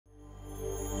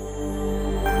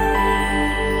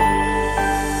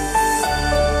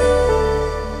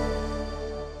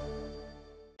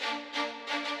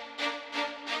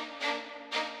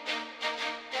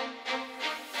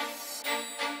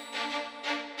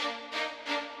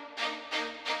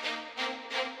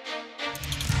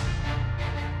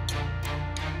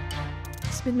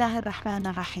Bismillah ar-Rahman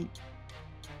ar-Rahim.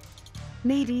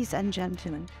 Ladies and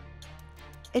gentlemen,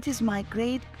 it is my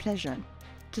great pleasure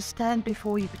to stand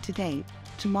before you today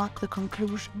to mark the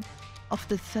conclusion of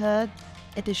the third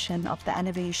edition of the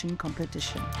Anavation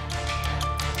competition.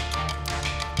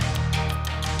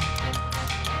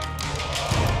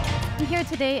 I'm here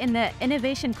today in the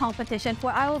Innovation competition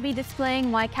where I will be displaying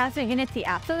my Cancer Unity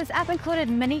app. So this app included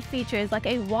many features like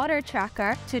a water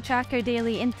tracker to track your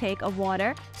daily intake of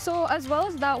water. So as well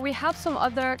as that, we have some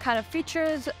other kind of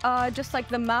features, just like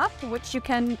the map, which you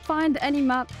can find any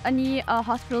map, any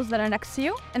hospitals that are next to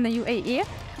you in the UAE.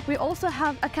 We also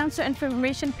have a cancer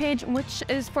information page, which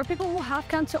is for people who have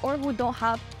cancer or who don't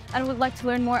have and would like to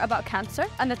learn more about cancer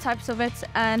and the types of it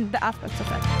and the aspects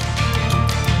of it.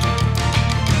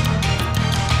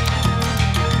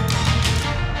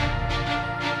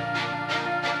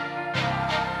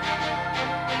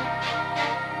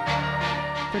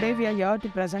 Today we are here to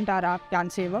present our app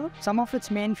CanSaver. Some of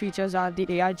its main features are the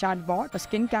AI chatbot, a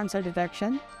skin cancer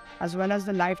detection, as well as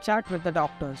the live chat with the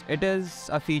doctors. It is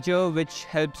a feature which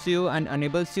helps you and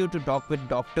enables you to talk with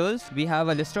doctors. We have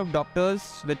a list of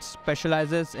doctors which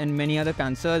specializes in many other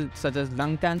cancers such as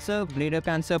lung cancer, bladder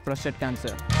cancer, prostate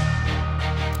cancer.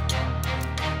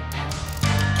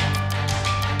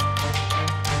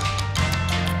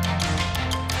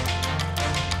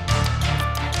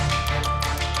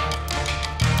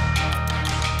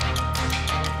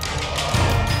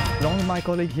 Along with my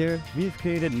colleague here, we've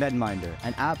created MedMinder,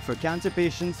 an app for cancer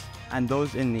patients and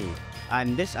those in need.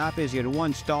 And this app is your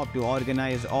one-stop to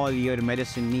organize all your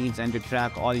medicine needs and to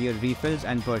track all your refills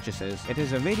and purchases. It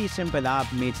is a very simple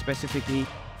app made specifically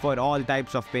for all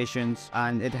types of patients,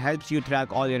 and it helps you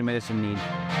track all your medicine needs.